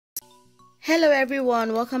Hello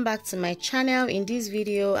everyone, welcome back to my channel. In this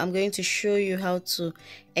video I'm going to show you how to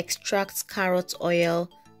extract carrot oil,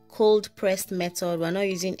 cold pressed method. We're not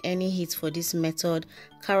using any heat for this method.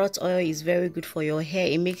 Carrot oil is very good for your hair.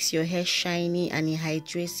 It makes your hair shiny and it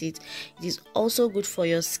hydrates it. It is also good for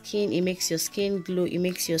your skin. It makes your skin glow, it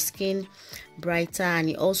makes your skin brighter, and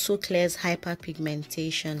it also clears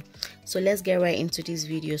hyperpigmentation. So let's get right into this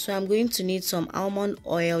video. So I'm going to need some almond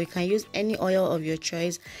oil. You can use any oil of your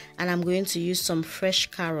choice, and I'm going to use some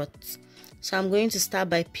fresh carrots. So I'm going to start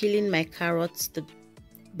by peeling my carrots, the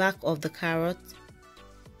back of the carrot.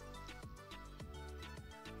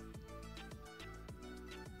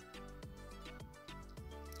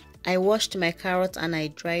 I washed my carrots and I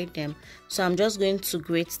dried them, so I'm just going to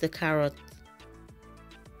grate the carrot.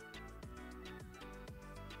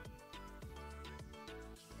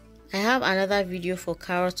 I have another video for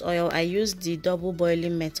carrot oil. I used the double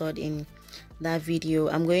boiling method in that video.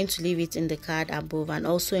 I'm going to leave it in the card above and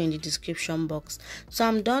also in the description box. So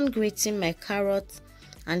I'm done grating my carrot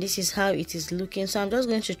and this is how it is looking. So I'm just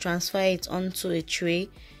going to transfer it onto a tray.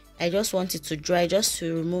 I just want it to dry, just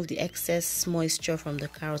to remove the excess moisture from the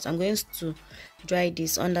carrot. I'm going to dry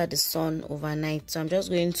this under the sun overnight. So I'm just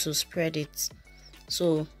going to spread it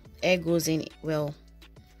so air goes in well.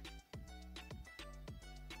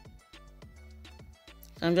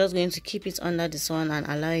 So I'm just going to keep it under the sun and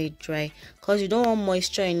allow it dry, because you don't want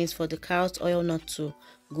moisture in it for the carrot oil not to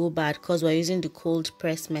go bad, because we're using the cold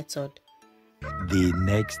press method. The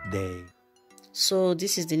next day. So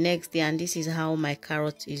this is the next day and this is how my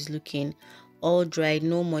carrot is looking, all dried,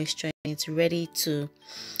 no moisture in it, ready to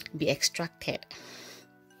be extracted.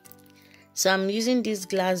 So I'm using this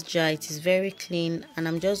glass jar. It is very clean and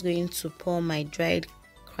I'm just going to pour my dried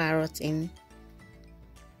carrot in.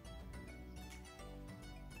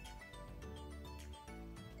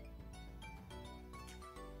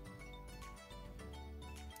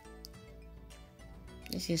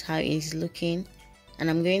 This is how it is looking. And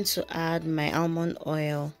I'm going to add my almond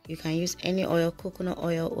oil. You can use any oil, coconut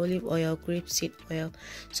oil, olive oil, grapeseed oil.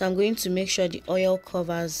 So I'm going to make sure the oil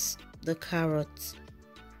covers the carrots.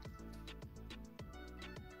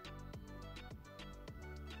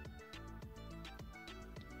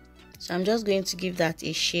 So I'm just going to give that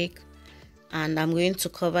a shake and I'm going to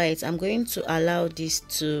cover it. I'm going to allow this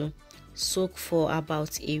to soak for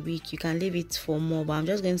about a week. You can leave it for more, but I'm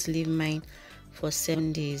just going to leave mine for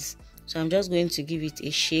 7 days. So I'm just going to give it a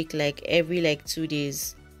shake every 2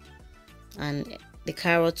 days, and the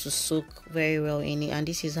carrot will soak very well in it, and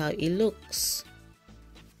this is how it looks.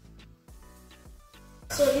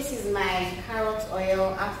 So this is my carrot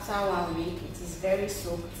oil after 1 week. It is very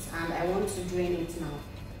soaked and I want to drain it now.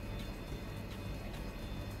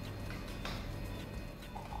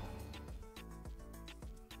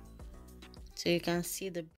 So you can see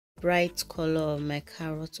the bright color of my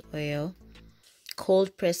carrot oil.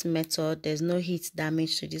 Cold press method. There's no heat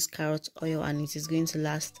damage to this carrot oil and it is going to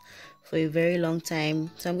last for a very long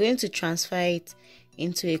time. So I'm going to transfer it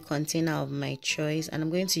into a container of my choice and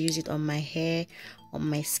I'm going to use it on my hair, on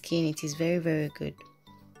my skin. It is very, very good.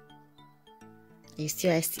 I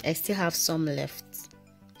still have some left.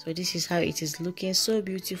 So this is how it is looking. So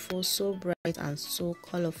beautiful, so bright and so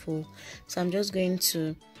colorful. So I'm just going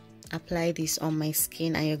to apply this on my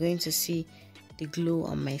skin and you're going to see the glow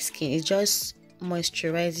on my skin. It just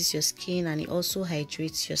moisturizes your skin and it also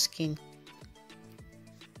hydrates your skin.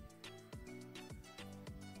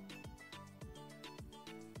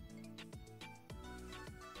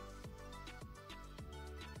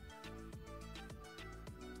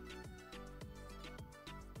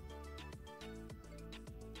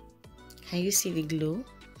 Can you see the glow?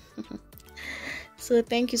 So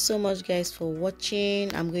thank you so much guys for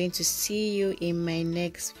watching. I'm going to see you in my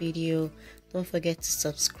next video. Don't forget to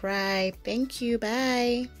subscribe. Thank you.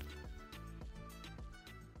 Bye.